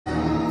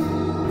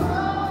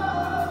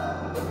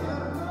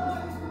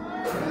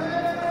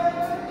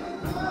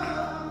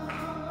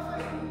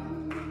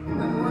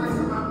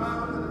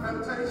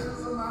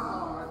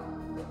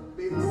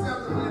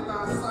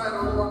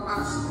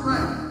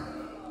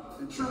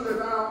Truly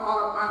thou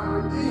art my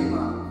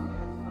redeemer.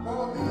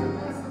 For thee and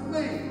less of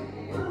me.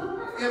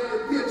 In the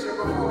pitcher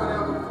before an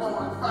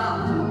ever-flowing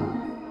fountain.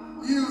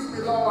 Use me,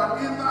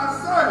 Lord, in thy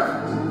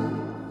service.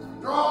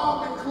 Draw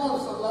me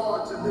closer,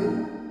 Lord, to thee.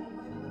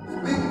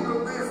 Speak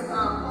through this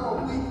thy poor,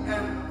 weak,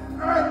 and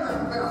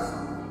earthen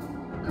vessel.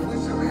 And we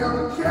shall be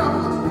ever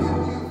careful to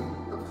give you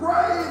the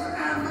praise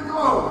and the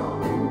glory.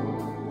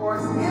 For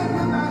it's in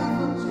the name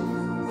of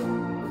Jesus, the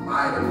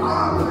mighty,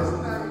 marvelous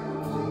name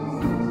of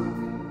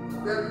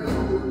Jesus, that we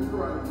do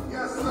pray.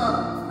 Yes, sir.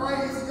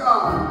 Praise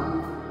God.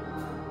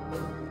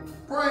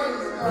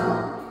 Praise God.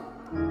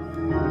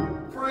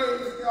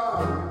 Praise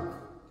God.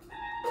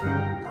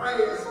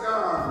 Praise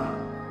God.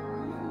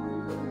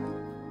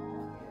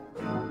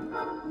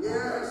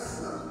 Yes,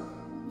 sir.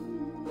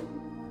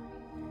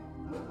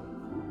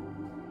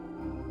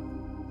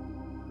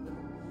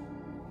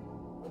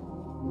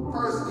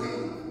 First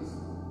Kings,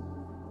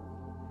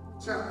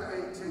 chapter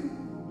 18.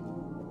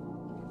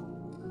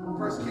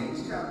 First Kings,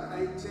 chapter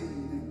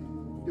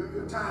 18. During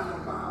your time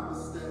of Bible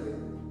study,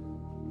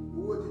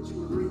 would that you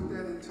would read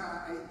that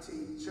entire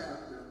 18th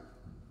chapter.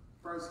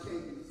 First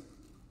Kings,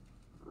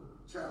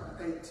 chapter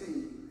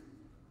 18.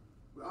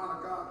 We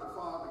honor God the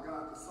Father,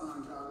 God the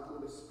Son, God the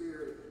Holy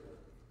Spirit,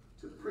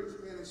 to the preach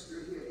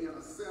ministry here in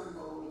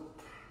Assemble,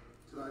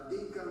 to our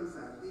deacons,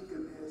 our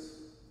deaconess,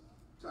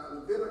 to our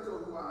Levitical,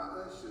 who are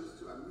our ushers,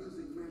 to our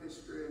music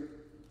ministry,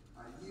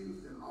 our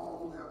youth, and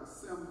all who have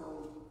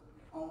assembled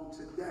on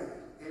today.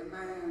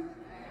 Amen.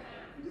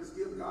 And just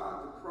give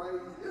God the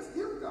praise. Just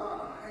give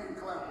God a hand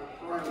clap of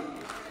praise.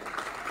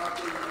 I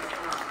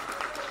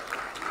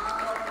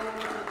don't know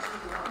about you,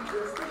 but I'm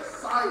just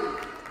excited.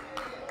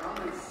 I'm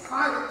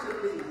excited to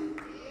be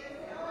here.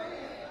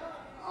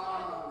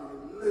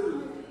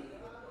 Hallelujah.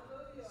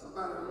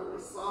 Somebody wrote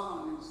a song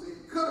and said,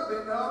 it could have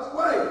been the other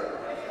way.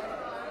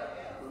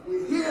 But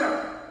we're here.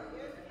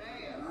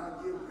 And I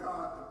give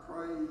God the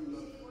praise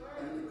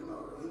and the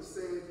glory. He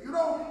said, if you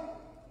don't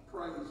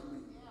praise me,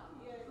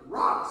 the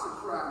rocks are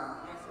crying.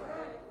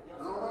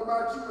 I don't know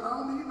about you, but I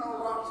don't need no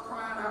rocks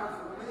crying out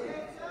for me.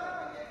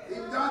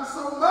 He's done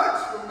so much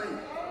for me.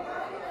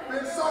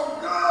 Been so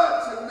good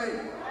to me.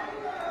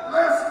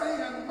 Bless me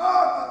in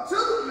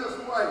multitudinous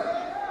way.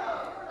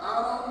 I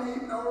don't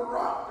need no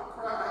rock to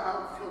cry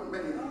out for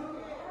me.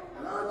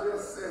 And I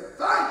just said,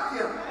 thank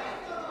you.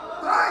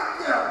 Thank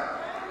you.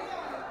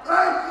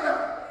 Thank you.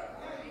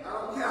 I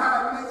don't care how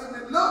it makes me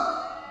look.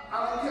 I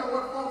don't care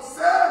what folks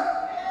say. I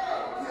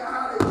don't care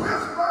how they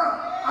whisper.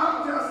 I'm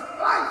just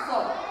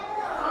thankful.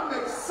 I'm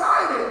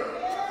excited.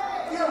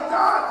 Give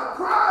God the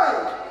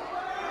praise.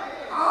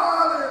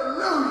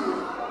 Hallelujah.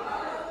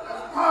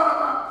 That's part of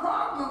our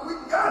problem.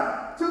 We've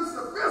gotten too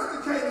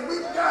sophisticated.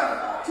 We've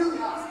gotten too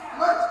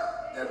much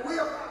that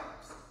we're,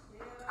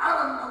 I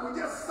don't know, we're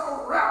just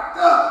so wrapped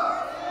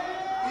up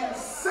in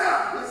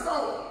self. We're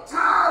so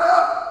tied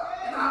up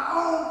in our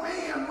own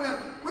being when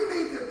we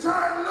need to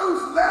turn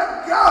loose,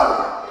 let go.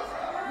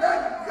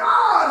 Let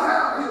God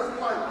have his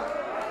way.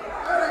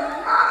 Let him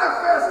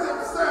manifest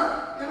himself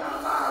in our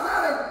lives.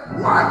 Let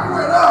him work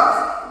with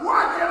us,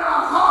 work in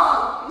our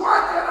heart,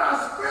 work in our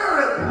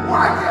spirit,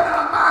 work in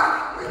our mind.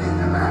 We need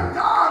to let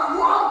God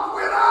walk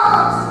with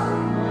us,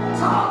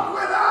 talk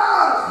with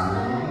us.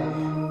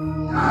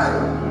 Hey,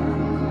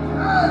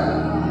 hey,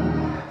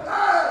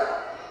 hey.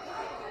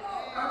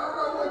 I don't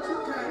know what you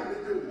came to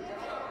do,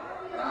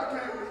 but I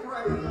came to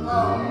praise the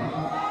Lord.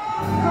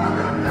 Could have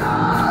been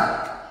died.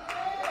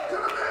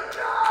 Could have been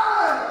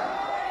died.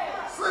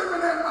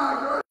 Sleeping in my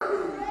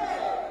grave.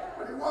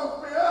 But he woke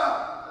me up.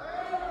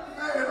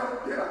 They don't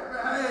get me.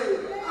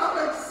 I'm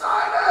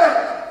excited.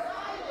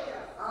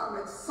 I'm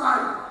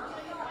excited.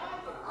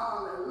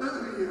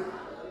 Hallelujah.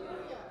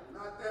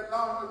 Not that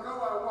long ago,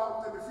 I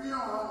walked in the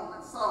funeral home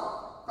and saw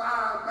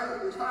 5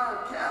 babies,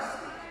 5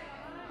 caskets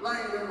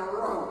laying in a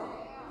row.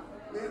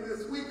 Then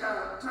this week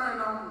I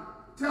turned on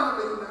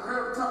television and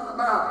heard talking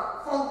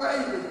about 4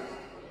 babies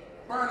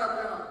burned up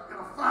in a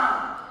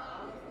fire.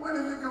 When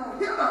is it going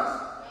to hit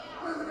us?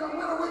 When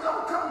are we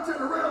going to come to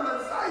the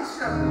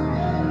realization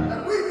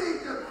that we need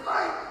to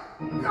thank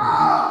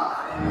God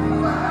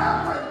for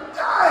every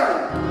day,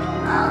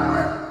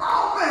 every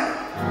moment?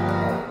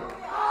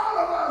 All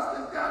of us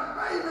that got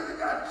babies, that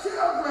got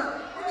children,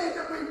 we need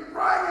to be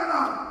bringing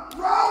them,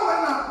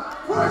 rolling them,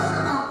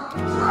 pushing them,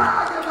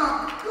 dragging them,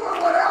 doing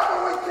whatever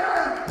we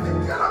can to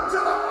get them to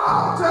the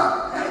altar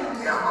and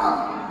give them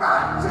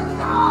back to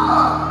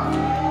God.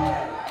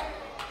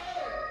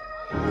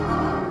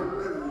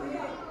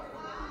 Hallelujah.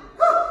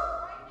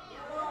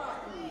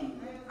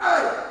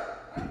 Hey,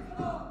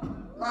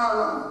 my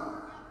Lord.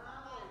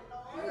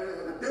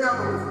 The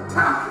devil is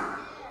attacking.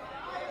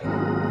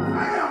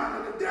 Family,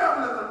 the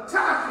devil is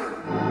attacking.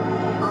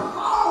 The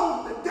home,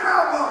 the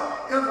devil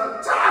is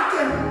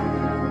attacking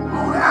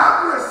on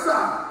every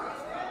side.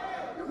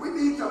 And we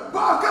need to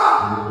buck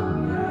up,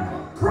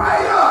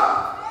 pray up,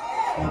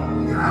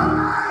 get our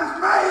minds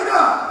made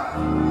up,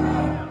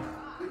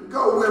 and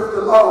go with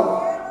the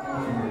Lord.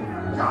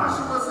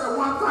 Joshua said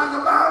one thing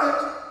about it.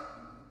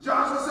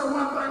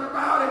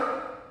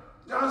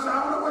 Joshua, I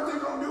don't know what they're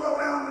going to do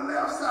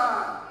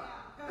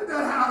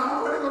that house. I don't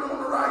know what they're going to do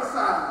on the right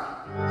side.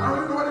 I don't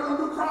even know what they're going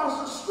to do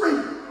across the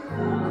street.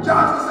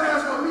 Joshua says,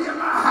 as for me and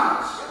my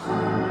house.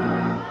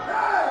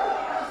 Hey,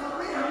 as for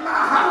me and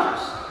my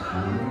house.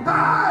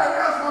 Hey,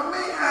 as for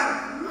me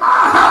and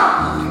my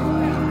house.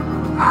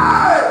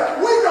 Hey,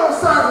 we gonna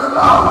serve the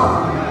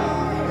Lord.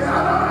 Yeah,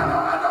 I know.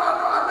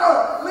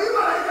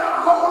 Leland ain't got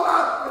a whole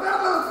lot, but that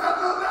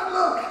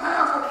little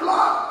half a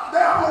block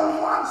there on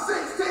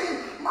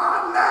 116,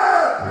 my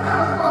name,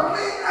 as for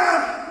me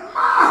and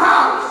my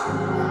house,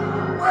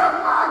 where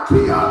my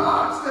key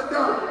unlocks the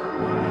door.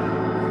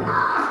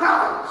 My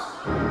house,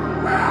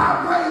 where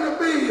I pay the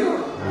bill.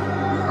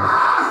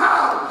 My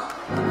house,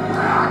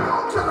 where I go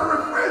to the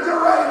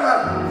refrigerator,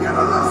 get a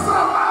little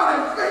something out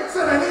and fix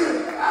it and eat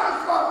it. As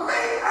for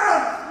me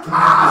and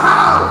my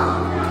house,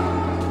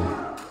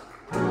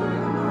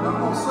 I'm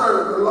going to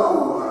serve the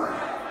Lord.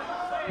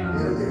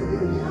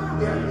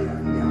 Yeah.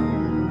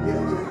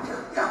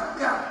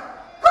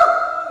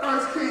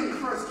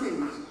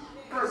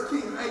 First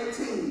Kings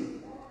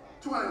 18,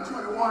 20 and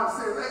 21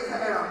 says,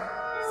 Ahab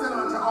sent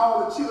unto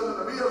all the children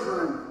of Israel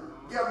and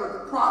gathered the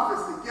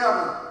prophets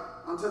together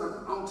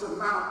unto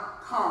Mount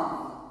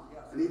Carmel.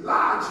 And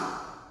Elijah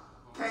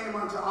came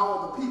unto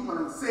all the people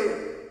and said,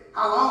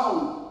 how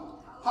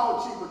long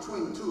halt ye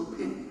between two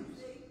opinions?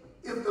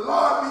 If the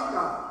Lord be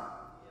God,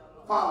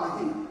 follow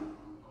him.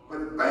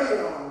 But if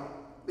Baal,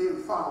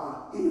 then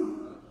follow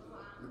him.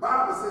 The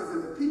Bible says,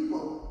 and the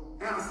people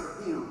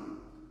answered him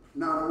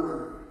not a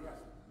word.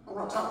 I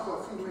want to talk for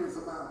a few minutes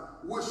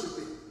about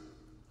worshiping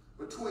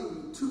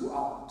between two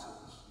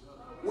altars.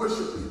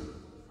 Worshiping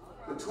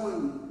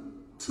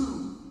between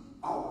two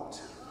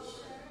altars.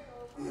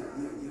 Yeah.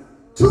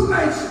 Two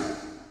nations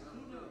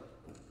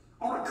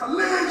on a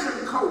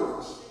collision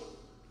course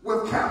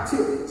with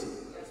captivity.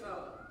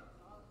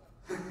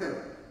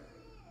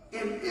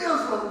 In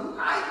Israel,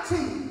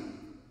 19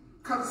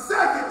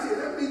 consecutive,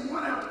 that means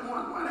one after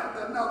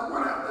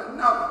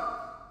another,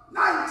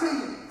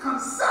 19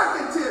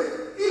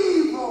 consecutive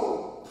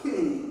evil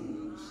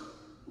kings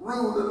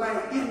ruled the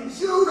land. In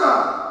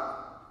Judah,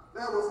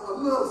 there was a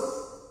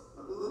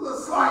little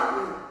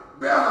slightly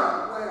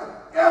better, where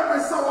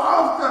every so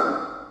often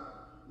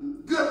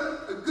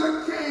a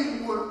good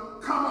king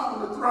would come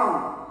on the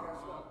throne.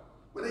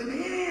 But in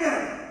the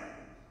end,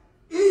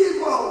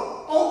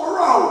 evil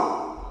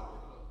overrode,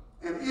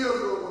 and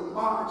Israel was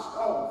marched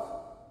off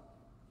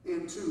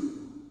into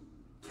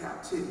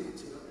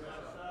captivity.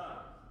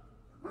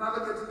 When I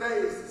look at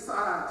today's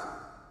society,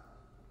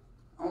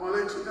 I want to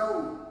let you know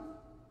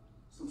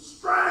some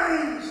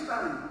strange things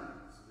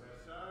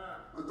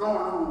are going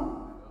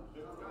on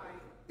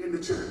in the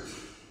church.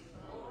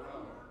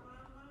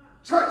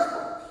 Church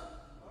folks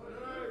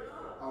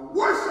are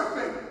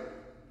worshiping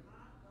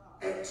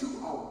at two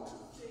altars.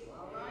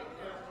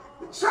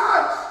 The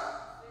church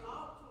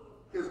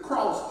is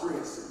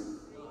cross-dressing,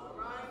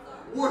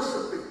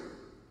 worshiping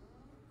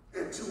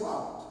at two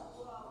altars.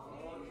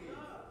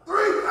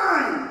 Three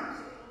things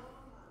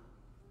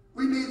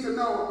we need to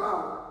know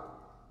about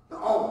the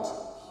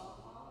altars.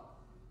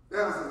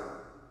 There's a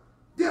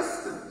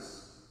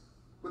distance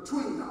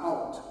between the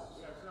altars.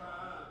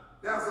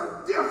 There's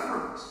a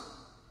difference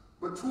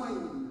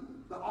between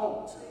the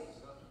altars.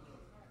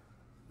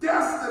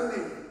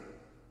 Destiny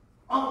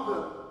of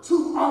the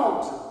two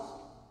altars,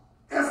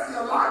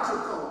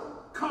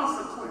 eschatological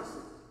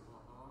consequences.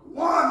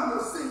 One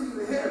will send you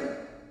to heaven,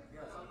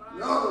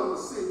 the other will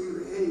send you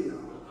to hell.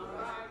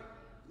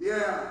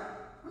 Yeah,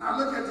 when I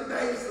look at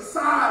today's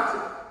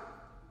society,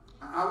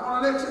 I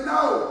want to let you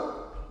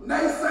know,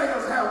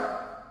 naysayers have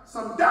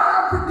some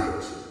dire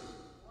predictions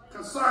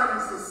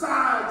concerning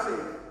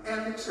society and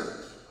the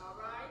church.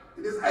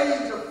 In this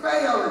age of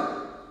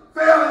failing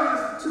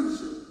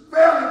institutions,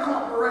 failing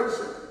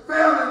corporations,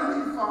 failing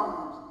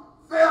reforms,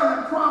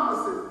 failing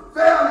promises,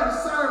 failing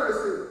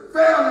services,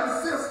 failing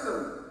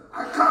systems,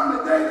 I come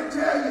today to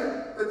tell you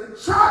that the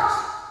church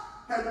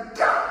has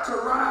got to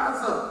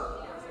rise up.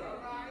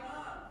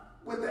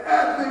 With the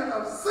advent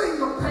of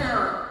single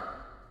parent,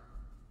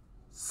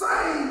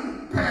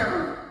 same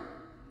parent,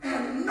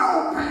 and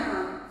no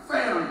parent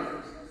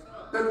families,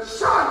 the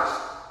church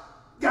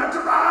got to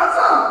rise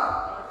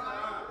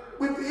up.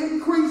 With the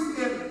increase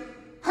in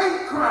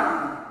hate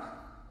crime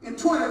in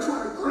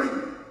 2023,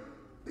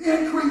 the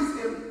increase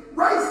in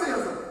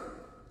racism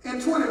in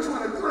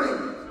 2023,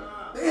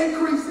 the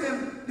increase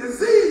in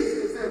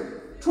diseases in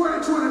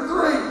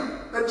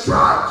 2023, the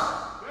church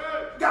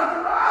got to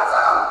rise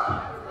up.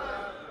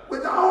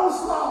 With the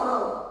onslaught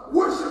of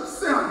worship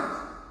centers,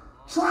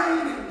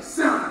 training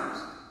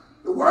centers,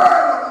 the Word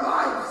of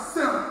Life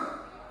Center,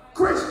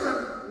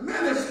 Christian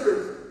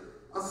ministries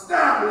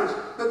established,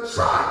 the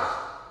church,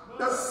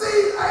 the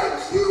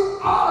CHURCH,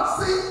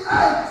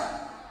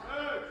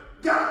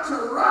 got to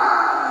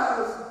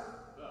rise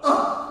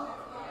up.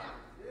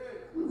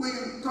 We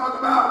talk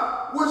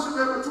about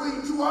worshiping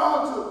between two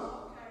altars.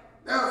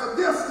 There's a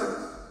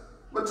distance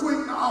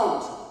between the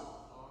altars.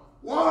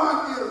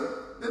 One is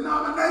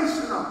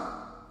denominational.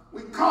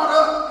 We caught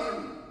up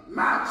in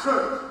my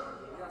church.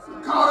 We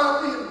caught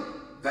up in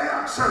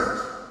their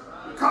church.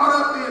 We caught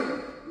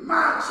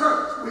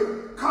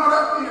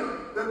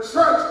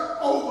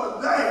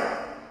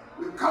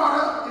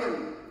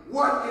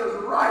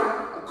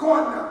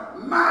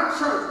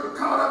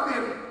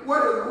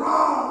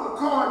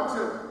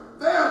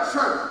a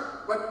church,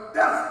 but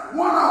that's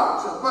one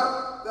altar.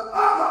 But the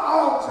other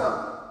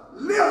altar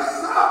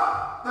lifts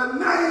up the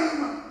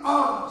name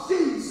of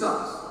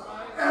Jesus.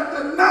 At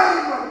the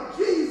name of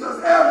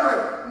Jesus,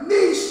 every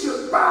knee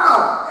should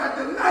bow. At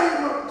the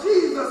name of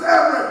Jesus,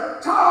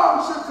 every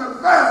tongue should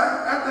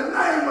confess. At the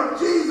name of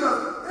Jesus,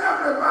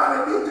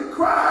 everybody needs to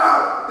cry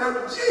out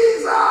that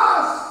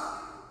Jesus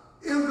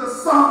is the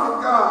Son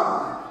of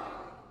God.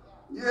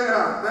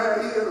 Yeah, there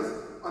is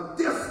a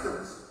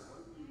distance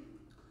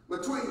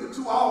between the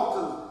two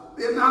altars.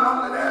 Then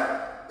not only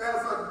that,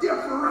 there's a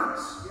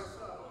difference.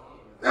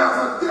 There's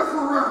a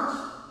difference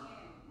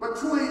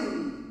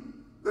between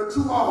the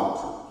two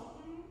altars.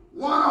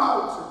 One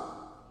altar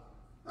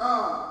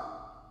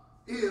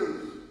is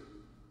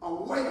a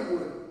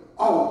wayward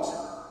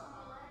altar.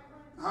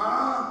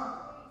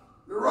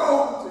 The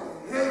road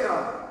to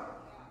hell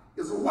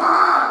is a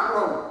wide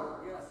road,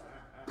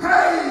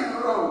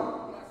 paved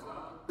road,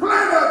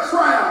 plenty of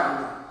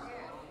travelers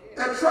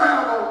that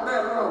travel on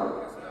that road.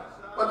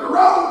 But the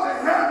road to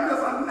heaven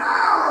is a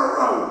narrow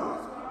road,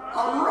 a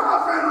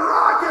rough and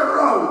rocky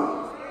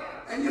road.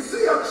 And you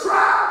see a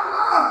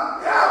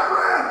traveler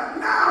every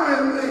now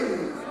and then.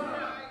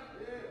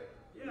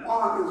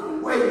 One is a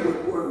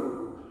wayward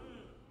road,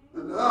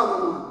 and the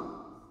other one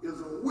is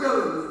a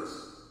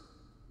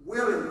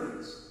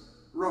willingness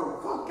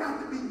road. Folk got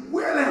to be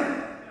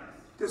willing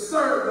to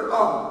serve the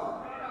Lord.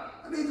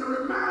 I need to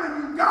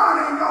remind you, God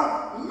ain't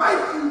gonna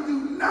make you do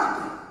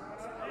nothing.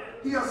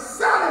 He'll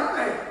set it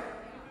there,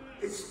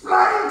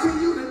 explain to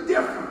you the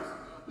difference,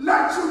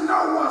 let you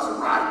know what's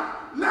right,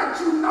 let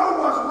you know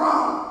what's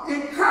wrong,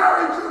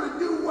 encourage you to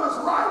do what's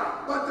right.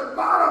 But the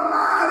bottom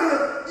line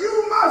is,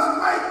 you must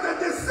make the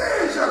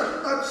decision.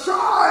 The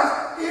choice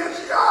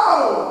is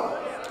yours.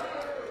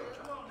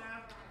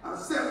 I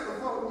set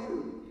before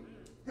you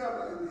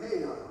heaven and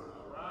hell.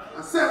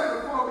 I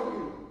set before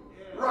you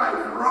right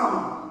and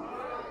wrong.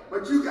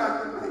 But you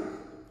got to make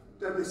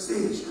the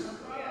decision.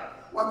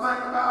 One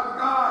thing about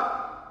God,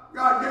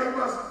 God gave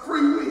us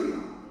free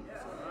will.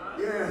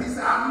 Yeah, he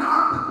said, I'm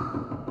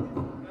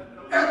knocking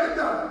at the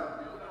door.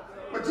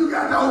 But you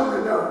got to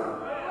open the door.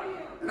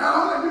 And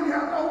not only do you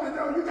have to open the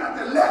door, you got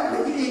to let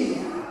me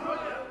in.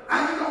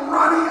 I ain't going to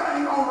run in, I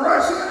ain't going to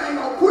rush in, I ain't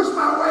going to push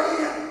my way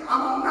in.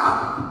 I'm going to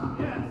knock.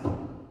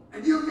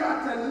 And you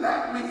got to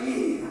let me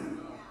in.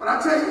 But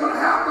I tell you what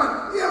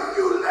happened. If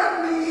you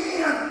let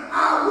me in,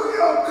 I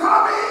will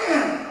come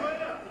in.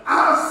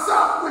 I'll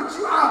sup with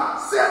you. I'll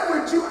sit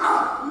with you.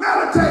 I'll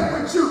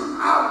meditate with you.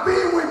 I'll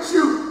be with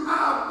you.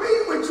 I'll be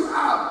with you.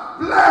 I'll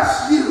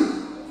bless you.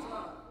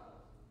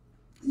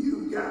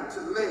 You got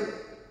to let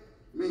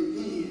me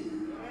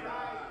in.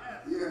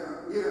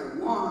 Yeah.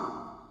 One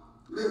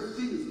lives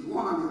Jesus.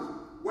 One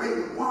is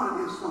waiting.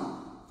 One is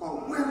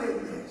for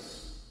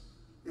willingness.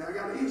 Yeah, I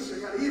got an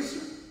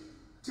issue.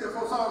 Tell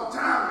folks all the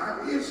time I have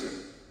an issue.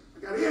 I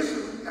got an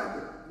issue when you got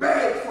to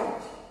beg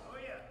folks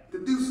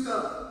to do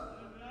stuff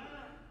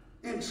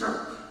in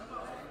church.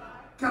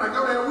 Can I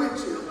go there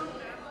with you?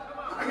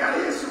 I got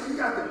an issue when you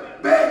got to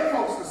beg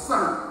folks to sing.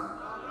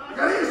 I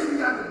got an issue when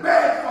you got to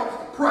beg folks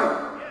to pray.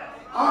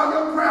 All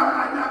your prayer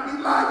might not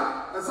be like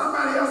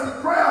somebody else's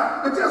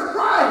prayer, but just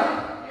pray.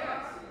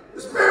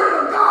 The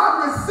Spirit of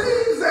God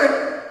receives it,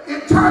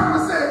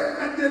 interprets it,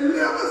 and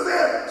delivers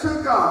it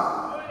to God.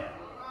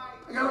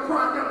 I got a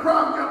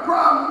problem.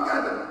 You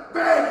got to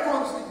beg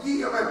folks to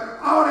give and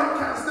all that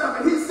kind of stuff.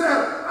 And he said,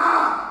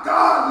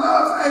 God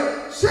loves a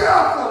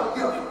cheerful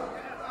giver.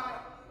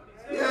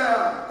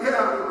 Yeah, the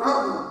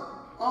other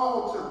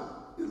altar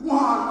is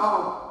one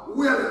of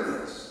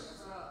willingness.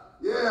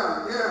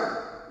 Yeah.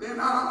 Then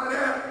not only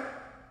that,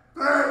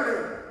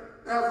 thirdly,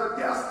 there's a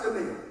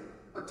destiny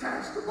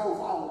attached to both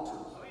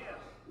altars.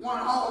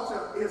 One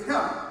altar is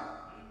heaven.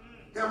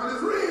 Heaven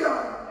is real.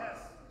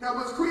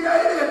 Heaven is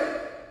created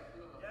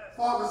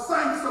for the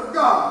saints of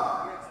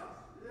God.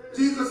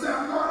 Jesus said,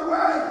 I'm going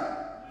away.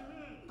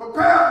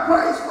 Prepare a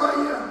place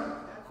for you.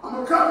 I'm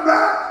going to come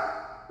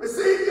back.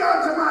 Receive you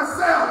unto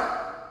myself.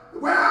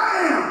 Where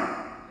I am,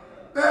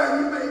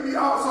 there you may be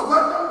also.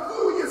 But don't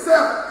fool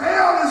yourself.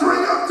 Hell is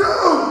real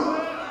too.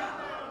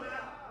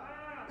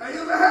 There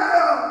is a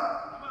hell.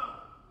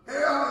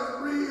 Hell is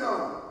real.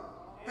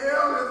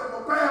 Hell is a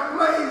prepared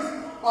place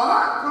for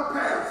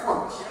unprepared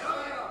folks.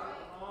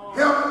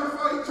 Heaven is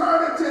for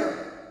eternity.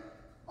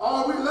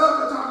 Oh, we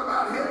love to talk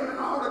about heaven and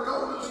all the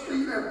golden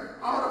street and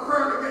all the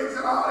pearly gates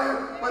and all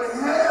that, but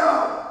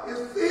hell is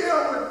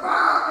filled with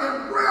fire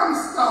and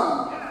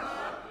brimstone,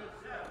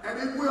 and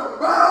it will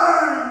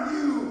burn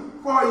you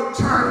for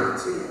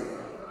eternity.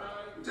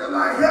 Just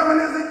like heaven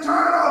is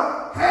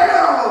eternal,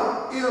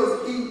 hell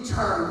is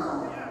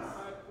eternal.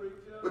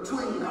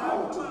 Between the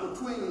altars,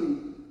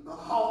 between the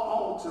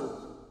altars,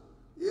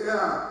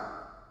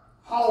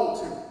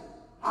 halting,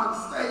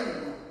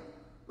 unstable,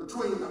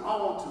 between the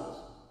altars.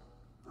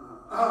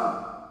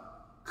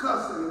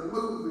 Cussing and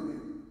moving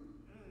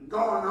and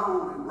going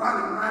on and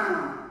running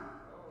around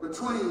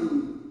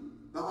between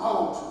the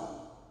altars.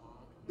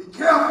 Be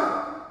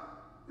careful.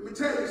 Let me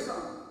tell you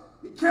something.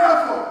 Be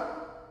careful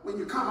when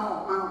you come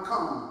off Mount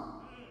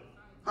Carmel.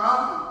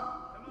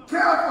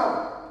 careful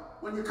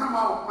when you come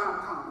off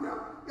Mount Carmel.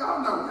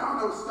 Y'all know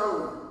the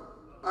story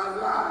about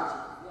Elijah.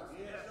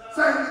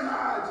 Same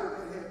Elijah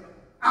that had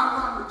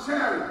outrun the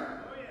chariot.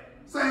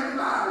 Same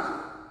Elijah,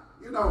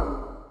 you know,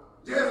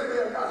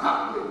 Jezebel got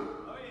hot with him.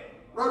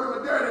 Wrote him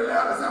a dirty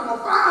letter, said, I'm going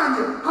to find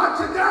you, hunt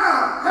you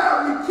down,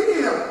 have you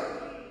killed.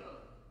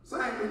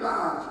 Same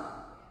Elijah.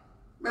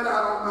 Met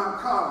out on Mount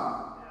Carmel.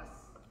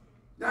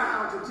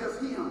 Down to just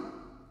him.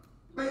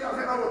 Baal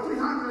had over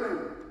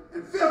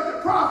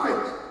 350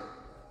 prophets.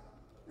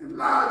 And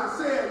Elijah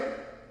said,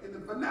 in the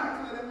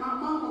vernacular that my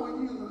mama would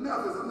use,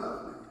 enough is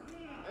enough now.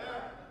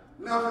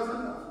 Enough is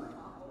enough now.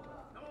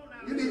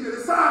 You need to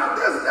decide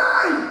this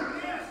day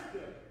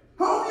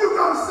whom you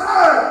going to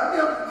serve.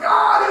 If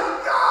God is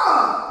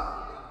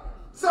God,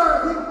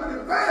 serve him. But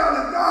if Baal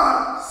is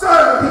God,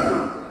 serve him.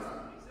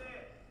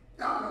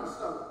 Y'all know the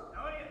story.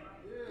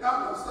 Y'all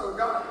know the story.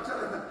 God,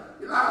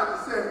 Elijah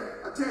said,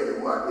 I tell you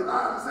what,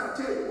 Elijah said, I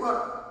tell you what,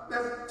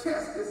 let's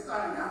test this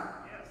thing out.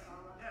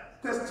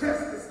 Let's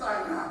test this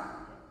thing out.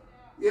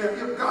 Yeah,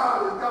 if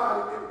God is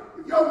God,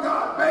 if your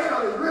God,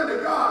 Baal, is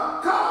really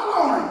God, call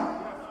on him.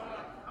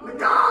 The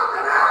God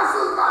that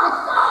answers by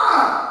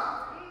fire,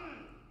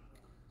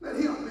 let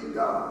him be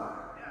God.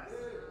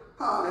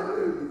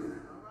 Hallelujah.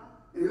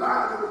 And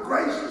Elijah was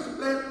gracious. He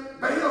let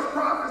Baal's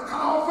prophets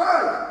call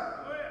first.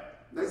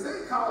 They say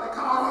they called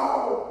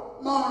all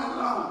morning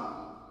long.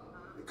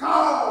 They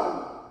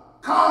called.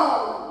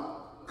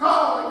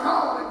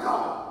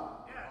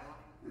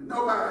 And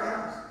nobody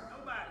answered.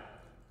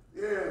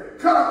 Yeah,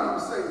 cut up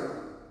themselves.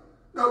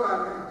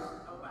 Nobody answered.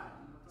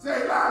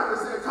 Say Elijah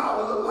said, call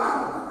a little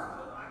louder.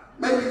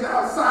 Maybe he's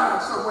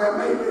outside somewhere.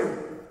 Maybe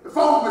the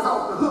phone is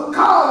off the hook.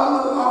 Call a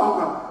little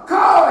longer.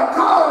 Call and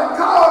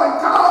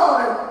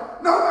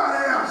nobody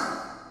answered.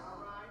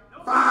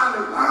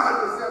 Finally,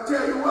 Elijah said, I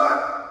tell you what,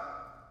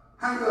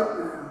 hang up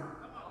now.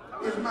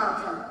 It's my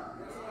turn.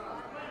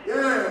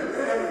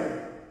 Yeah.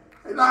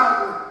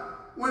 Elijah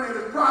went in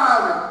his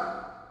private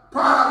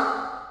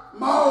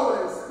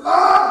mode and said,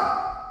 Lord,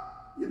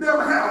 you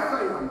never have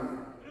failed me.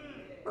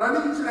 But I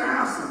need you to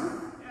answer me.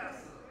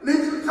 I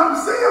need you to come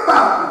see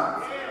about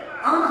me.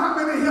 I don't know how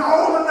many here are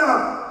old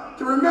enough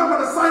to remember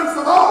the saints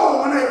of old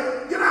when they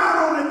get out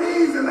on their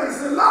knees and they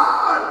say,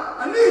 Lord,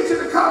 I need you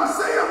to come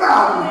see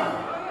about me.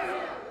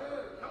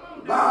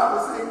 The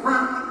Bible says,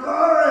 grant me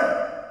glory.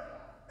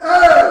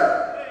 Hey,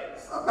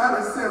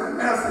 somebody sent a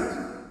message.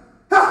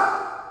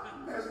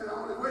 Message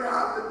on his way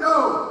out the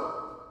door.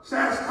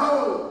 Shash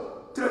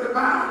cold to a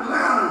divine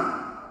lantern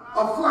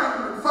of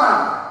flame and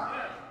fire.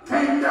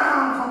 Came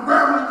down from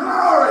Grambling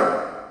glory,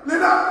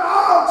 lit up the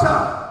altar.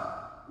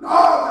 The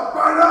altar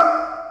burned up.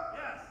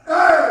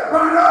 Hey,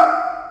 burned up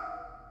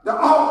the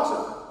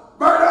altar.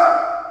 Burned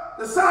up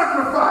the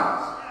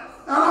sacrifice.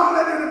 Not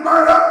only did it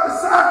burn up the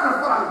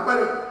sacrifice, but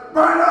it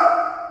burned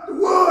up the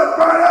wood,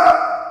 burned up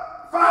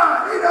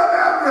fire, ate up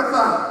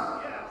everything.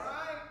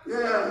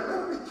 Yeah, you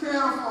better be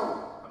careful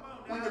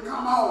when you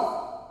come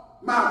off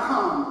Mount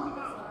Carmel.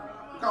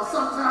 Because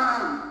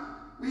sometimes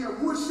we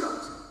have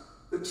worshipped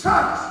the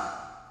church,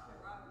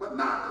 but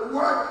not the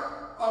work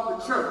of the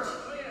church.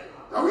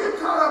 Don't get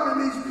caught up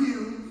in these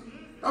pews.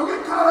 Don't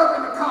get caught up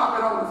in the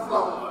carpet on the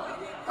floor.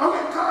 Don't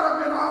get caught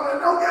up in all that.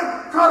 Don't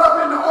get caught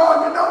up in the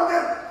organ. Don't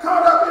get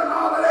caught up in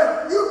all of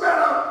that. You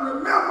better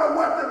remember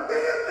what the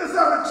business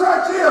of the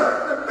church is.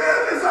 The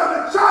business of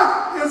the church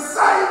is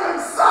saving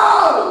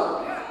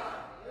souls.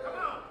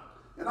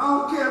 And I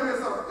don't care if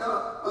it's a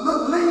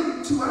little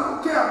lean-to. I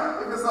don't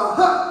care if it's a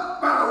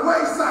hut by the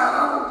wayside.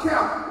 I don't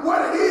care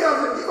what it is.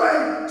 If you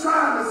ain't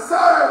trying to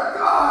serve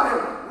God and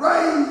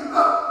raise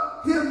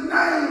up his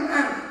name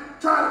and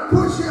try to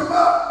push him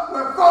up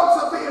where folks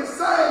are being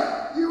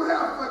saved, you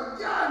have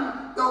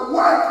forgotten the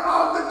work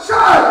of the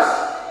church.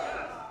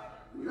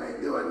 You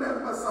ain't doing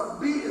nothing but some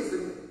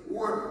busy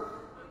work.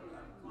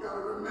 You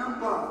gotta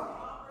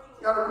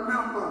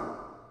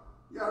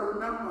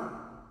remember.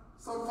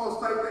 Some folks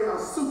think they are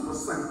super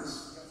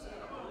saints.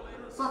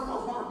 Some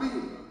folks want to be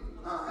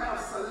have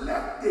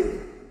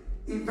selective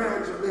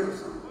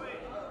evangelism.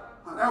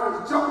 That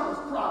was Jonah's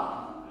problem.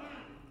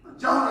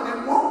 Jonah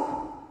didn't want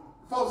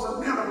folks of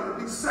Nineveh to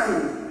be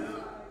saved.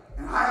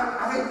 And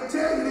I hate to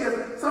tell you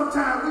this,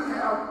 sometimes we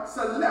have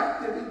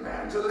selective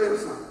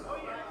evangelism.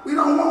 We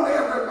don't want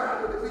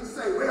everybody to be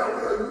saved. Well,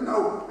 you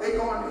know, they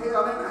going to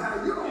hell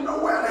anyhow. You don't know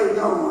where they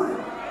going.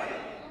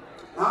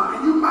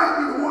 And you might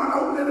be the one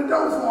opening the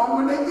door for them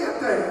when they get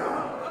there.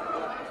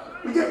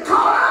 We get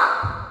caught up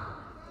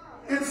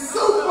in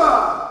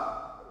super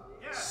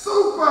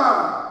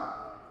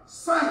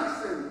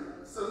saints and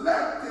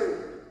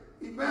selective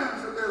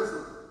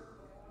evangelism.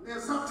 And then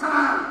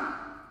sometimes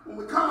when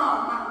we come out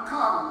of Mount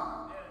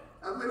Carmel,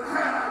 as we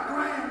had our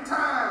grand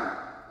time,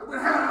 as we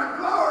had our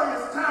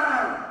glorious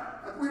time,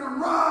 as we done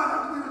run,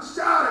 as we done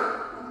shouted,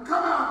 when we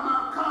come out of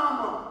Mount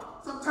Carmel,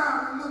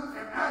 sometimes we look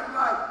and act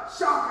like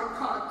shopping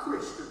cart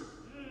Christians,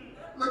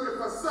 looking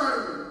for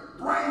certain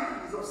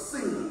brands of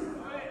sin.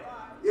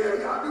 Yeah,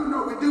 y'all do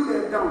know we do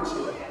that, don't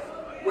you?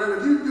 Well,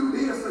 if you do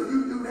this or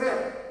you do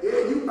that, yeah,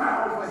 you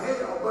bound for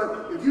hell.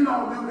 But if you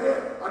don't do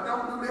that or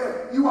don't do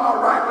that, you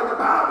all right. But the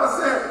Bible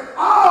said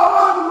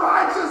all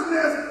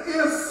unrighteousness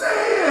is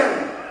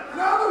sin. In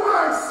other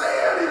words,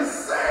 sin is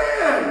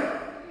sin.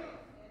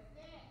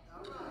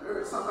 I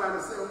heard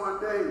somebody say one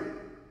day,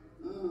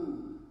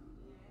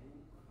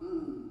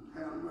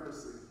 have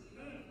mercy.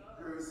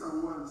 I heard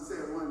someone say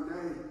one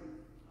day,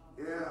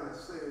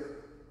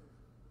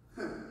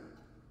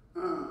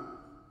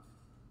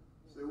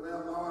 say,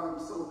 well, Lord, I'm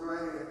so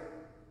glad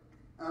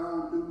I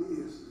don't do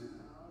this.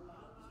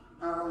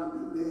 I don't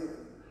do that.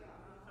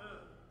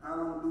 I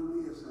don't do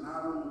this and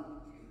I don't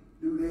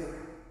do that.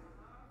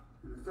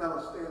 And the fellow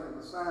standing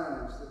beside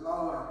him said,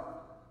 Lord,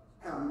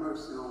 have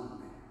mercy on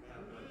me.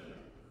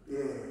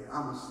 Yeah,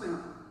 I'm a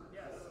sinner.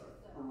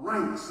 A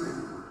rank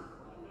sinner.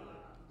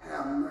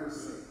 Have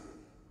mercy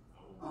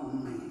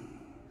on me.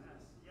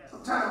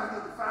 Sometimes we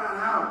need to find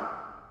out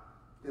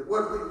that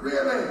what we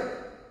really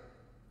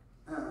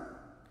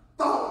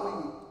thought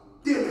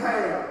we didn't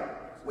have,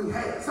 we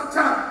had.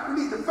 Sometimes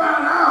we need to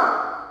find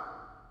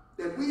out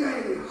that we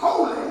ain't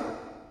holy,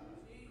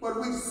 but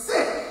we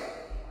sick.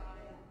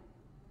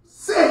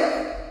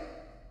 Sick.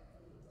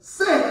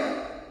 Sick.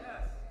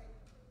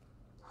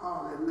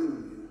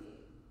 Hallelujah.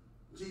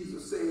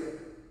 Jesus said,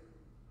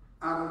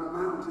 out on the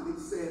mountain, he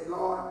said,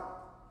 Lord,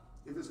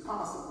 if it's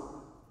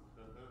possible,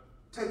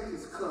 take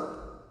this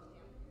cup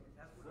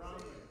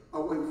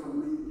away from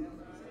me.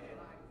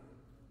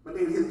 But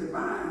then his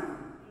divine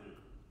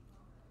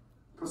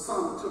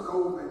persona took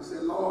over and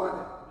said, Lord,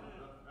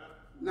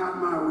 not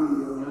my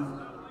will,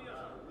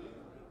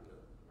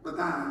 but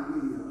thine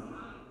will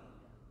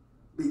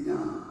be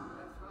done.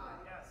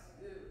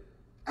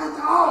 At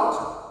the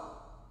altar,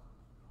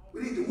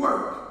 we need to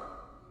work.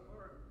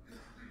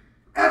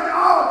 At the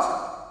altar,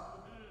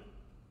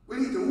 we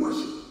need to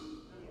worship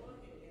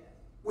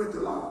with the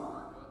Lord.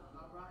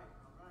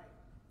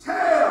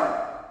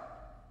 Tell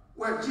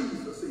where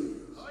Jesus is.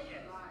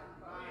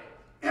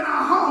 In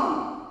our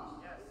homes,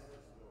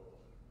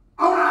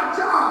 on our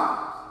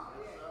jobs,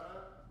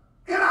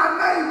 in our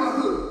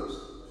neighborhoods.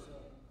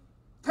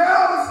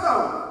 Tell the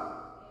story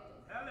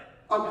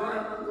of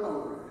Grandma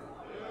Glory.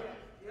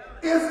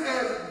 It's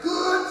as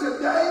good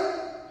today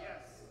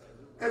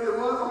as it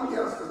was on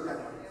yesterday.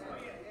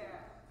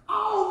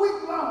 All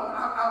week long,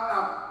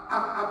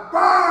 I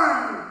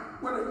burn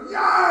with a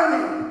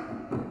yearning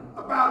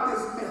about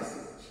this message.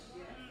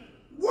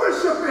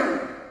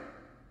 Worshiping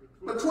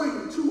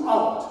between two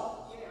altars.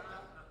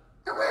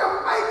 And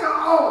we'll make an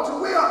altar.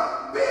 We'll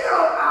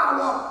build our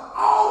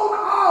own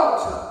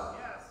altar.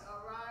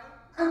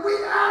 And we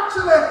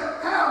actually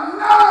have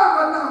nerve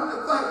enough to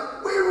think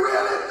we're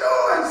really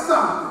doing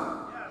something.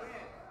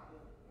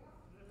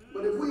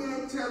 But if we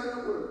ain't telling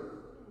the world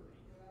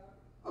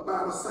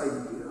about a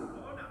Savior,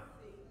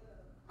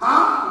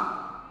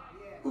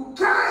 who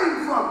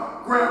came from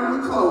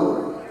Grandma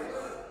Chloe,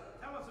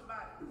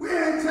 we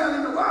ain't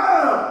telling the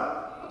world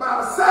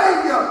about a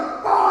Savior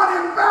born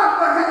in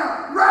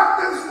Bethlehem,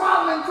 wrapped in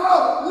swaddling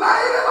clothes,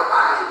 laid in a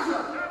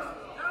manger.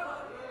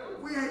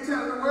 We ain't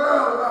telling the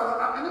world about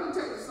it. And let me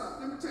tell you something.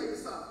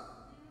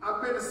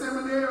 I've been to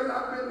seminaries,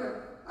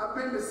 I've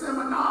been to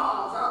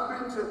seminars, I've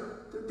been to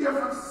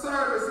different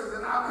services,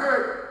 and I've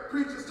heard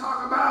preachers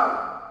talk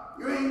about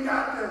you ain't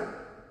got to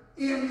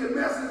end your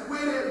message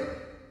with it.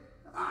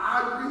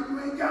 I agree, you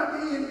ain't got to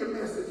end your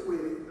message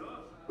with it.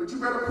 But you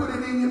better put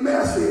it in your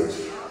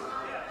message.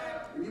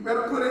 You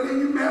better put it in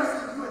your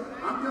message.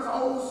 I'm just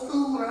old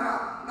school and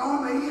I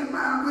normally end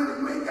mine with it.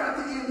 You ain't got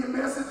to end your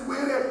message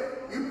with it.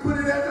 You put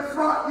it at the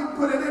front, you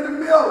put it in the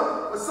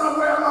middle, but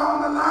somewhere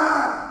along the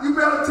line, you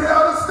better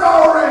tell the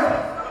story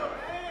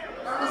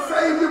about a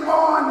Savior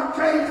born that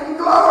came from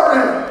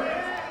glory.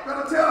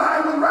 Better tell how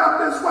he was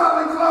wrapped in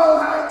swaddling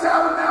clothes, how he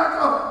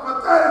tabernacled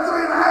for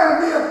 33 and a half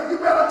years. You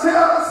better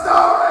tell the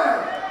story.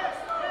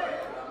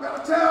 You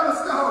better tell the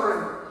story.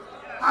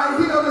 How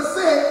he healed the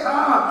sick,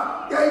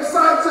 gave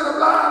sight to the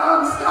blind,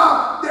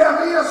 unstopped,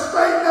 deaf ears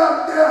straightened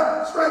up,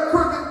 there, straight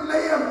crooked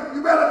limb.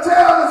 You better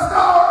tell the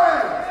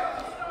story.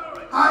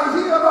 How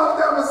he healed those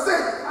that were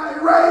sick, how he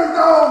raised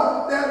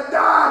those that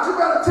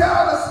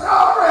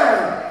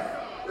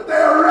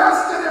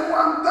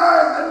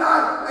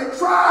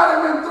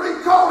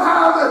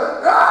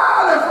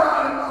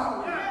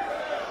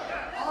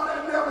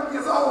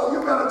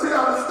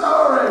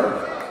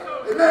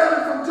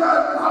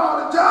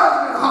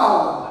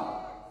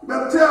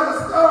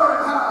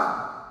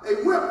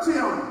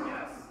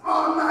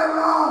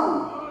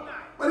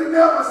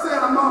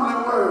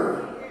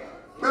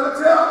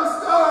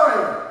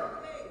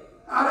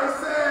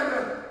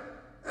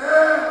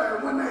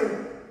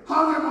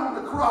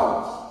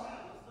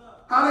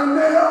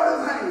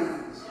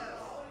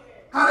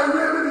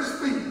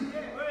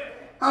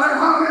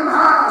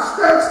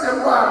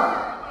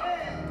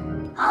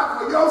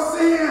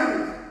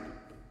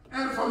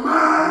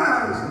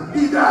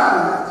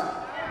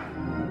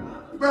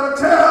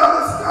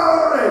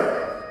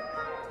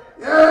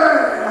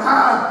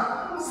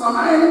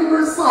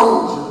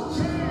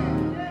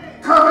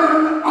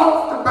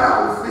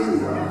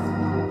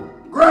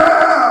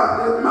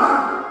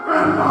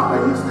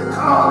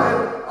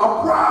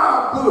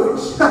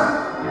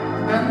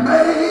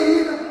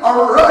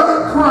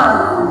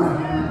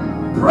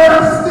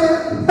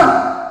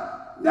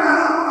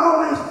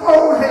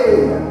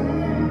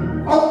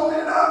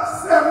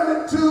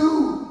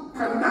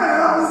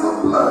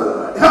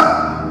blood.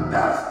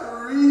 That's the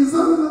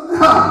reason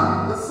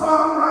the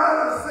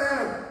songwriter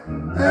said,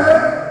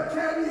 hey,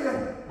 can you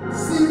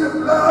see the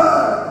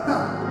blood?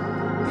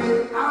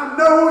 I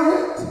know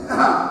it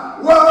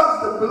was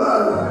the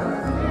blood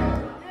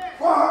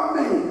for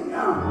me.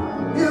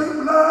 His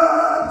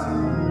blood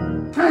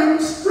came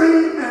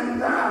streaming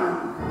down.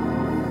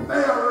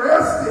 They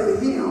arrested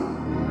him.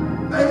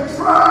 They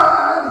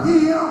tried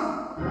him.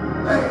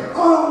 They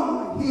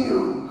hung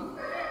him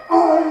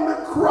on the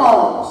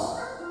cross.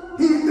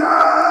 He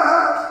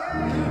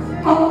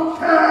died on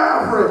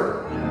Calvary.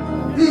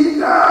 He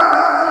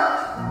died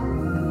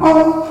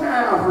on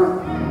Calvary.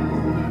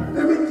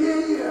 Let me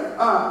give you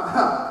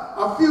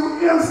a few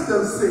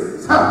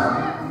instances.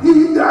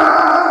 He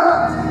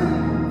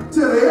died to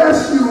the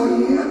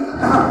S-U-N,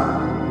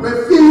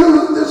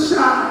 refused to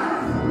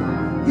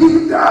shine.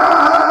 He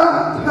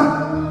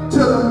died to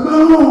the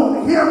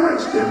moon,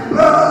 hemorrhaged in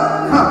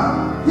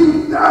blood. He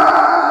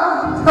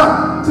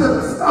died to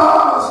the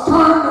stars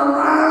turned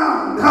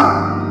around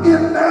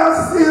in their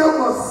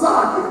silver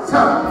sockets.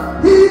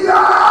 He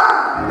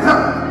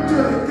died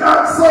till it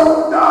got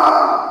so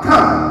dark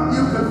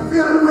you could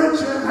feel it with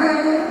your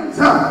hands.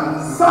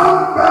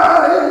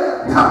 Somebody,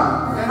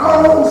 an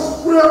old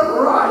script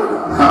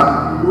writer,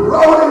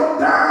 wrote it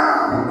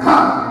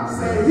down.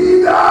 Say he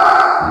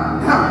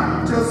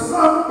died till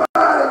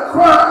somebody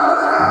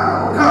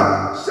cried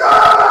out,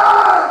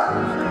 Shaddai,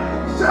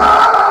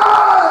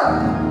 Shaddai,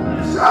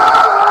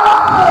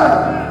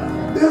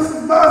 Shaddai. This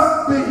must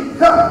be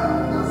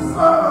the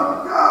Son of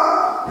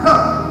God.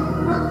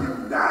 Took him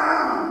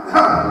down,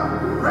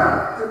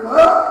 wrapped him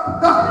up,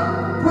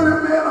 put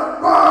him in a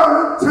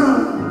borrowed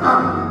tomb,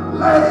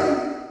 laid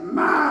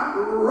my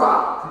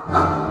rock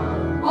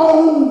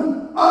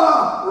on a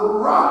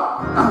rock,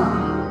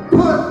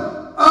 put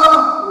a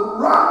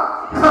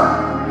rock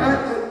at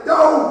the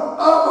door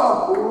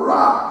of a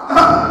rock,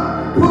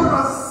 put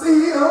a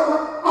seal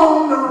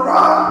on the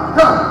rock,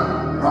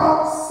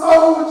 brought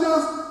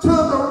soldiers to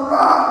the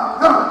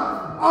rock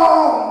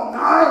all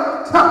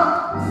night,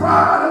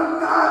 Friday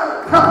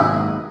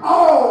night,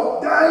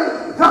 all day,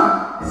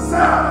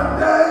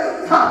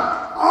 Saturday,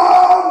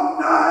 all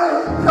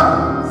night,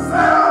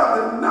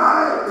 Saturday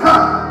night.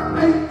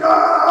 Ain't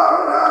God all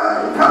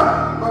right?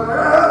 But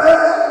early,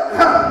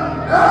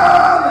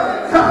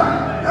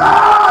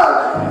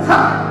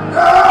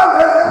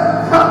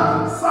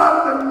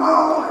 Sunday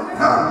morning,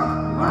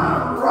 my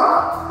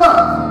rock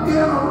in a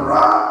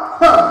rock,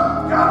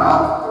 got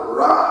off the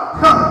rock,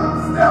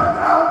 stepped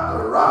out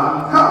the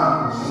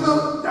rock,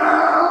 shook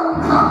down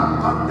a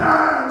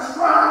dying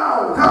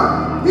shroud.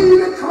 He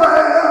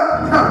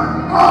declared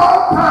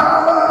all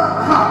power,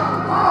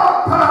 all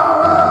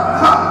power,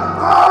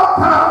 all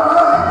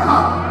power,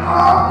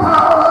 all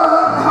power,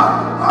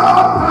 all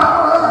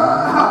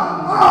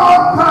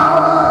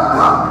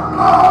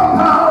power, all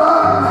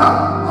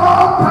power,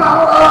 all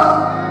power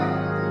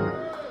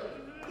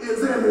is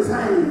in his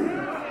hand.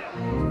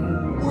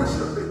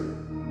 Worshiping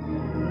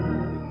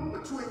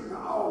between the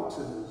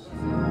altars.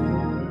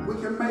 We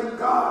can make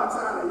gods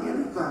out of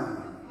anything.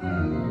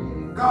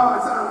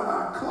 Gods out of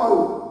our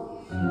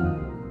clothes.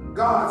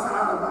 Gods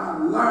out of our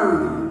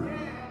learning.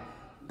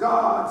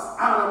 Gods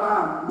out of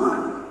our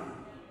money.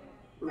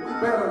 But we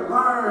better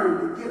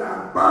learn to get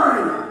our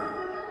burden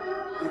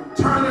and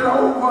turn it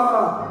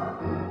over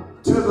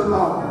to the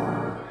Lord.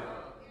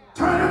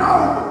 Turn it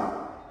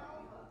over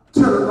to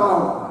the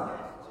Lord.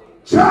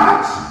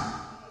 Church,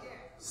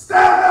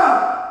 stand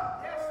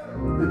up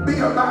and be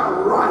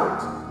about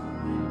right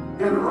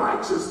and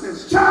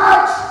righteousness.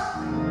 Church,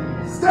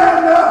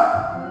 stand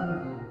up.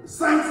 The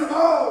saints of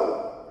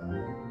old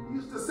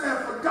used to say,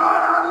 for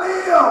God I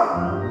live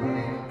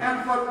and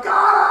for God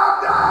I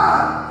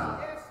die.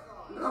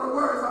 In other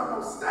words, I'm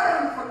going to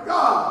stand for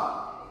God.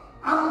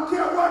 I don't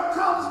care what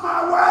comes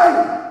my way.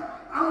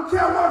 I don't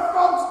care what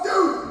folks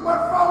do,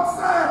 what folks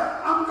say.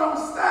 I'm going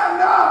to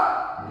stand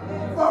up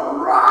for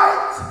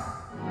right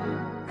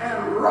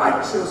and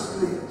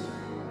righteousness.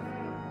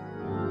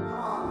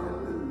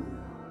 Hallelujah.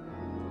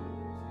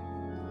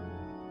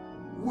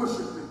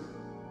 Worshiping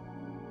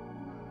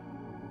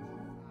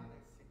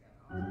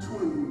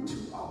between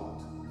two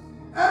altars.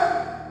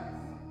 Hey,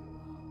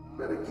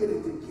 better get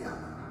it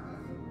together.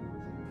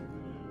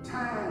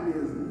 Time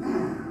is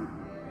now.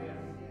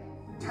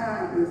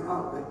 Time is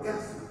of the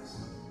essence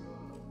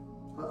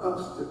for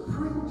us to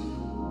preach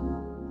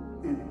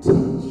and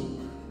teach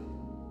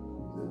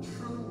the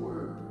true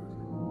word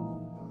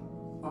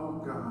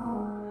of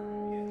God.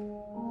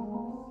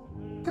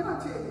 Can I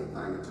tell you a thing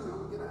or two? I'm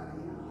going to get out of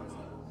here.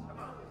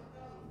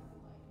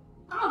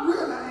 I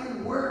really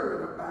ain't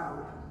worried about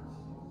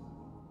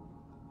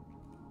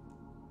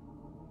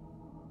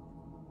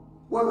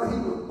whether he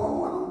was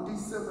born on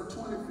December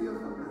 25th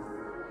or not.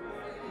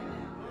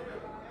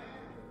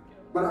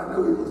 But I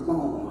know he was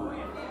born.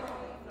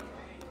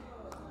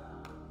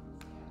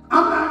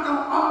 I'm not going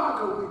to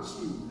argue with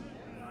you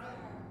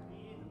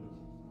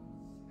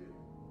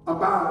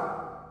about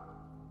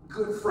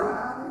Good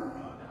Friday.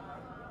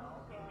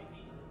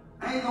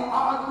 I ain't going to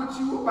argue with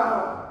you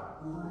about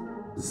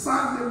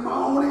Sunday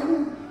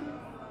morning,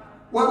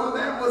 whether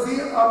that was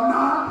it or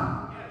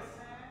not.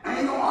 I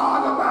ain't gonna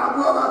argue about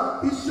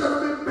whether he should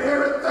have been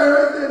buried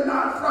Thursday,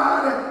 not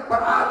Friday,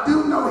 but I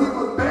do know he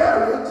was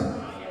buried.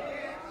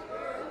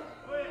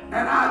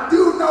 And I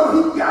do know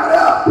he got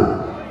up.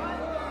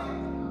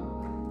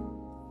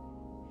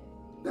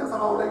 That's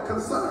all that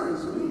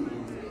concerns me.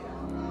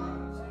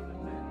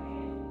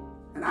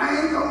 And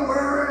I ain't gonna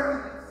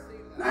worry,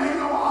 and I ain't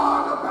gonna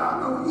argue about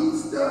no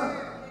Easter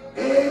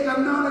egg or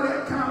none of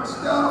that kind of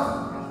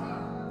stuff.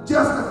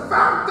 Just the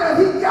fact that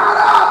he got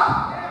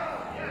up.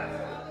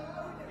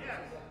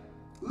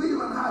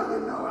 Leland, how you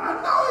know?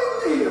 I know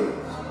he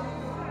lives.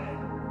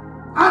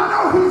 I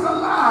know he's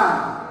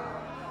alive.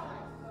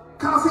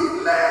 Because he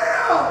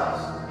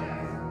lives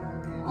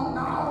on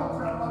the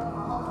altar of my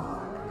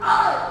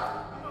heart.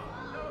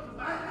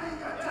 I ain't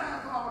got time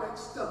for all that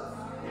stuff.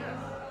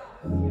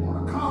 You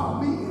want to call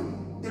me and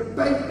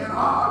debate and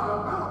argue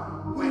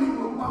about when he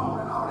was born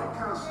and all that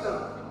kind of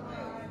stuff.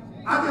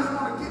 I just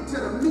want to get to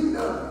the meat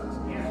of it.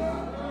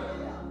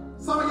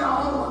 Some of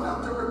y'all old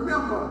enough to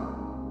remember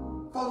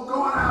folks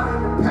going out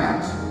in the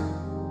patch,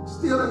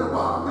 stealing the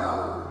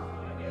watermelon,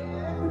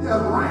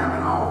 just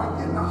ramming off and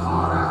getting the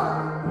heart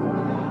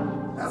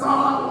out. That's all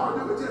I want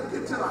to do is just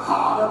get to the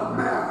heart of the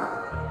matter.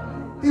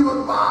 He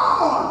was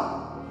born.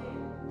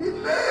 He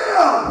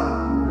lived.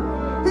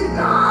 He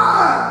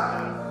died.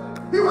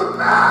 He was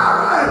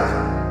married.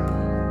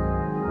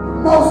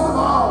 Most of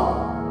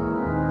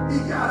all, he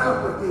got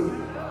up again.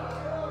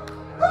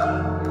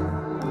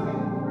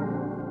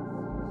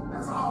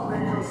 That's all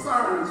that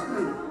concerns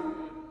me.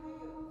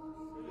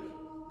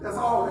 That's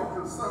all that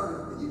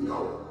concerns me. You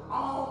know,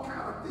 all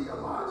kind of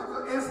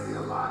theological,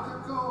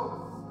 eschatological,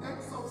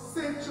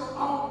 existential,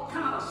 all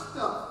kind of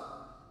stuff.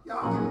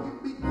 Y'all can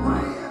be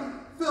grand,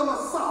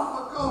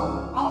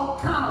 philosophical, all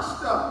kind of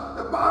stuff.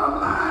 The bottom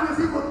line is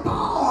he was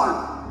born.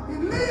 He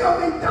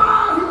lived, he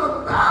died, he was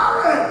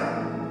buried,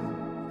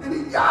 and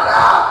he got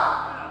up.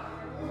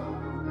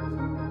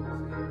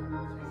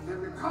 And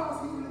because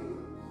he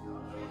lived,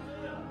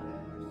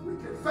 we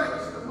can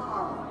face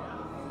tomorrow.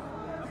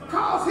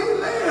 Because he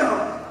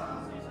lived,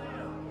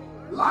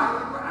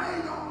 life. I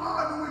ain't gonna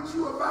argue with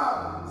you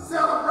about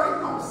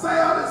celebrating on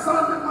Saturday,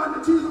 Sunday,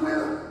 Monday, Tuesday,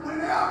 Wednesday,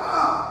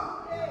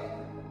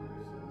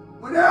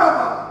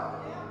 whenever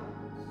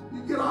you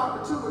get an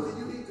opportunity,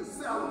 you need to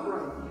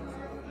celebrate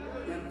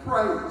and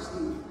praise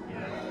him.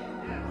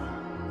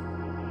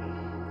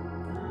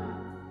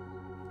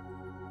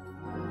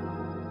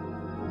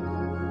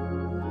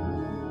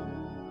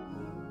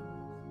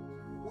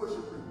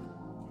 Worshiping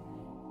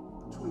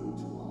between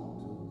two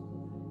altars.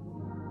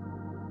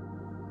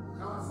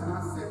 God said, I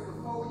set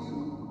before you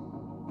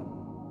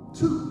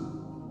two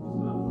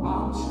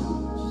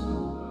options.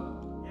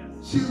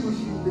 Choose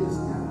you this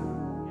day.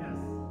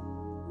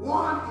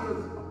 One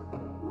is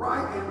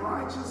right and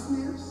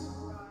righteousness.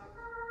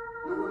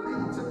 It will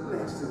lead to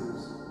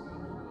blessings.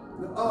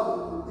 The other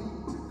will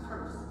lead to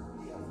curses.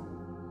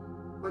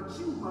 But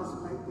you must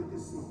make the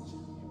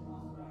decision.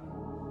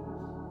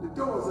 The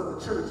doors of the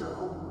church are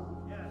open.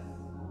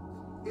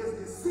 It's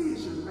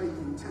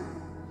decision-making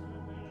time.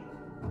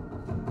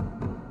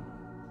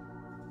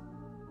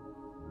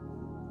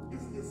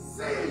 It's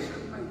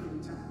decision-making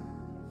time.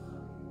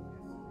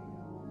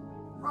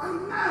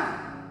 Right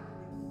now.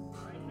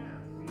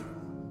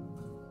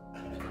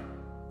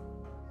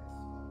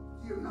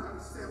 You have not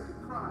accepted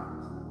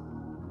Christ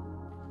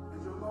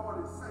as your Lord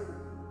and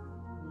Savior.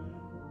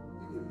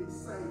 You can be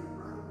saved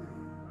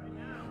right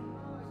now.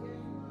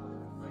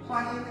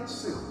 Plain and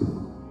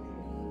simple.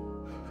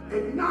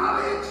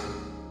 Acknowledge,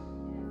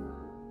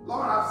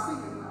 Lord, I've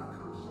sinned and I've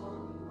come short of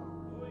you,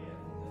 Lord.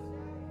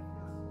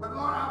 But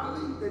Lord, I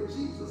believe that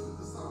Jesus is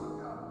the Son of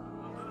God.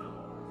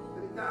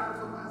 That he died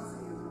for my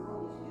sins and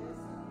rose for my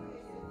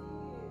salvation.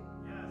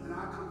 And I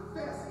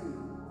confess him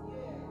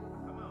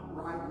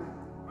right now.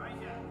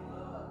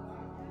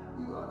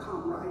 You ought to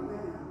come right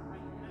now.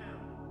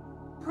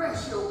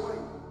 Press your way.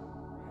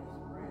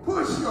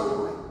 Push your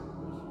way.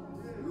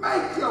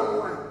 Make your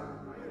way.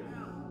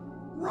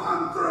 Run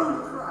through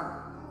the crowd.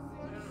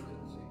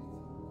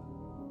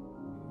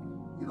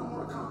 You don't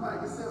want to come by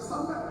yourself.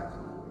 Somebody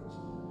come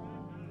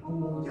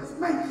with you. Just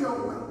make your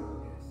way.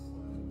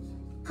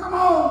 Come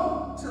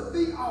on to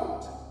the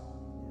altar.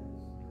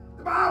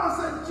 The Bible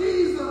said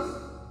Jesus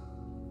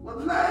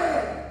was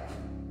led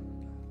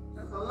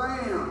as a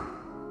lamb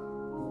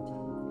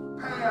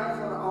prepared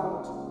for the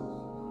altar.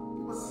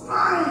 He was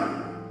slain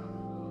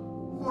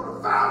for the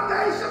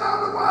foundation of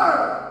the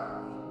world,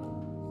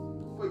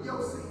 for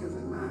your sins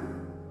and mine.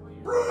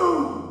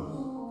 Bruised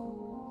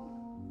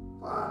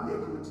for our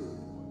iniquity.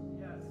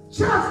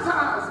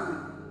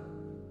 Chastisement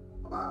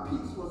of our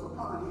peace was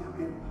upon him,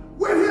 and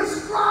with his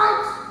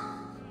stripes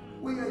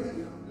we are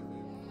healed.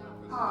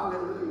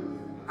 Hallelujah.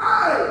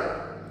 Hey!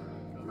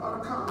 You ought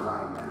to come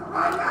right now.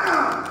 Right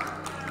now!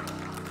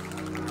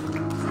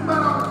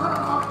 Somebody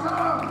ought to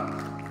come.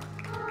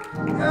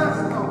 Yes,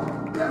 Lord.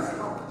 Yes,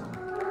 Lord.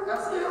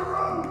 That's still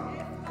room.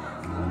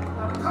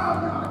 You ought to come.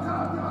 You ought to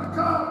come. You ought to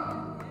come.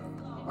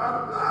 By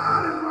the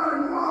blood is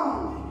running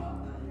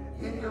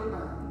in your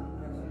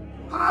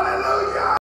mind. Hallelujah.